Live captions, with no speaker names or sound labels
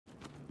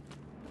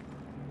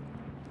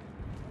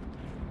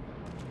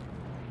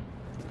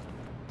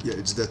Yeah,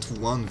 it's that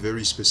one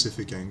very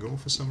specific angle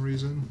for some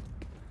reason.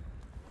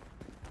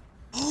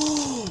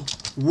 Oh!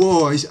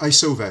 Whoa, I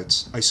saw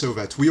that. I saw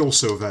that. We all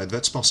saw that.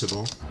 That's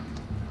possible.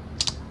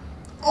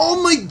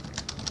 Oh my...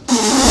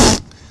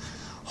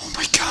 Oh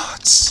my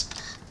god!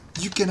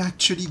 You can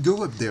actually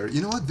go up there.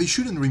 You know what? They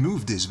shouldn't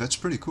remove this. That's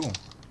pretty cool.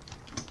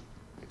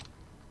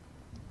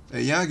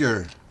 Hey,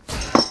 Jaeger.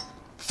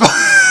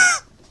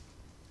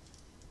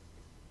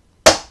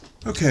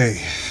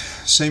 Okay,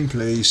 same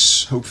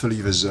place.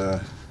 Hopefully there's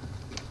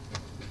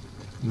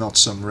not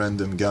some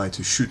random guy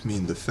to shoot me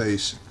in the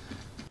face.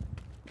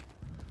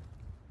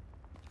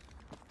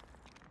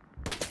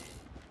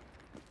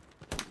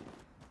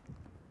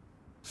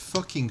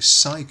 Fucking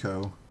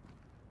psycho.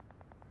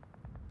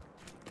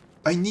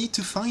 I need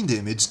to find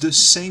him. It's the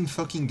same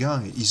fucking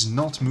guy. He's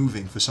not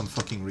moving for some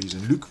fucking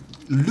reason.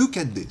 Look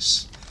at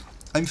this.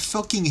 I'm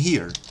fucking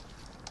here.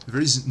 There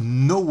is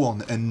no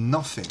one and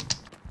nothing.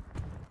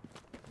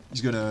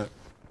 He's gonna...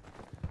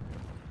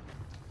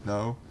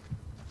 No.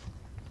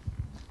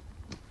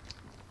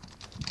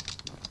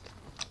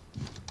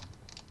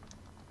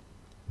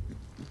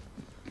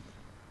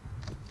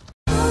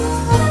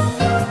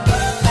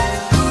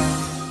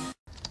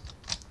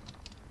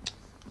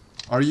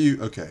 Are you...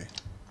 okay.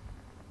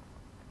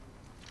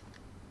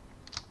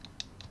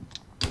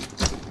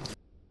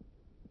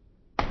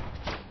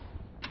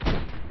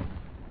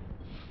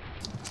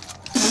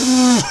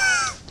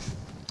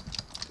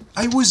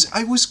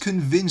 I was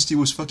convinced he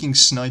was fucking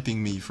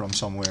sniping me from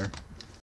somewhere.